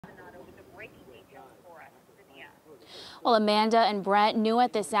Well, Amanda and Brett knew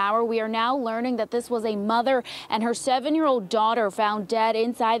at this hour. We are now learning that this was a mother and her 7-year-old daughter found dead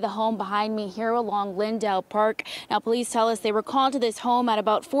inside the home behind me here along Lindell Park. Now, police tell us they were called to this home at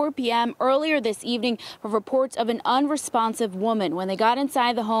about 4 p.m. earlier this evening for reports of an unresponsive woman. When they got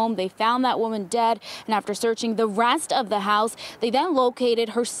inside the home, they found that woman dead, and after searching the rest of the house, they then located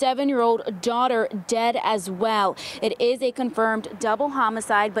her 7-year-old daughter dead as well. It is a confirmed double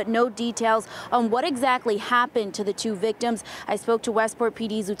homicide, but no details on what exactly happened to the two victims. I spoke to Westport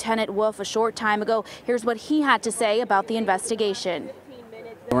PD's Lieutenant Wolf a short time ago. Here's what he had to say about the investigation.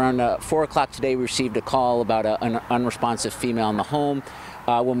 Around 4 o'clock today, we received a call about an unresponsive female in the home.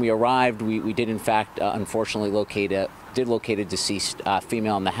 When we arrived, we did in fact, unfortunately, locate a deceased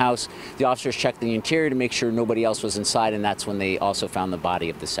female in the house. The officers checked the interior to make sure nobody else was inside, and that's when they also found the body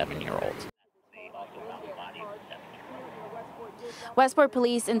of the 7-year-old. Westport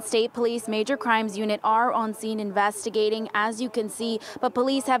Police and State Police Major Crimes Unit are on scene investigating, as you can see, but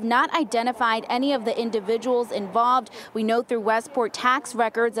police have not identified any of the individuals involved. We note through Westport tax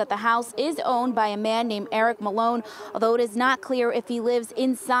records that the house is owned by a man named Eric Malone, although it is not clear if he lives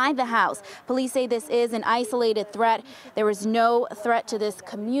inside the house. Police say this is an isolated threat. There is no threat to this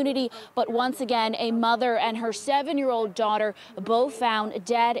community, but once again, a mother and her 7-year-old daughter both found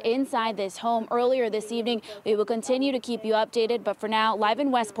dead inside this home earlier this evening. We will continue to keep you updated, but for now, live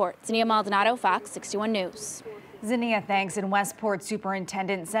in Westport, Zania Maldonado, Fox 61 News. Zania, thanks. And Westport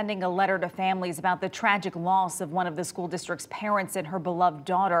superintendent sending a letter to families about the tragic loss of one of the school district's parents and her beloved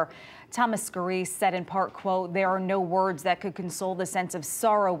daughter. Thomas Scarice said in part, quote, "There are no words that could console the sense of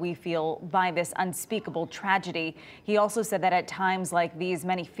sorrow we feel by this unspeakable tragedy." He also said that at times like these,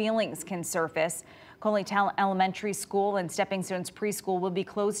 many feelings can surface. Coleytown Elementary School and Stepping Stones Preschool will be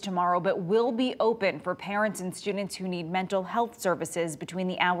closed tomorrow, but will be open for parents and students who need mental health services between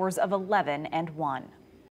the hours of 11 and 1.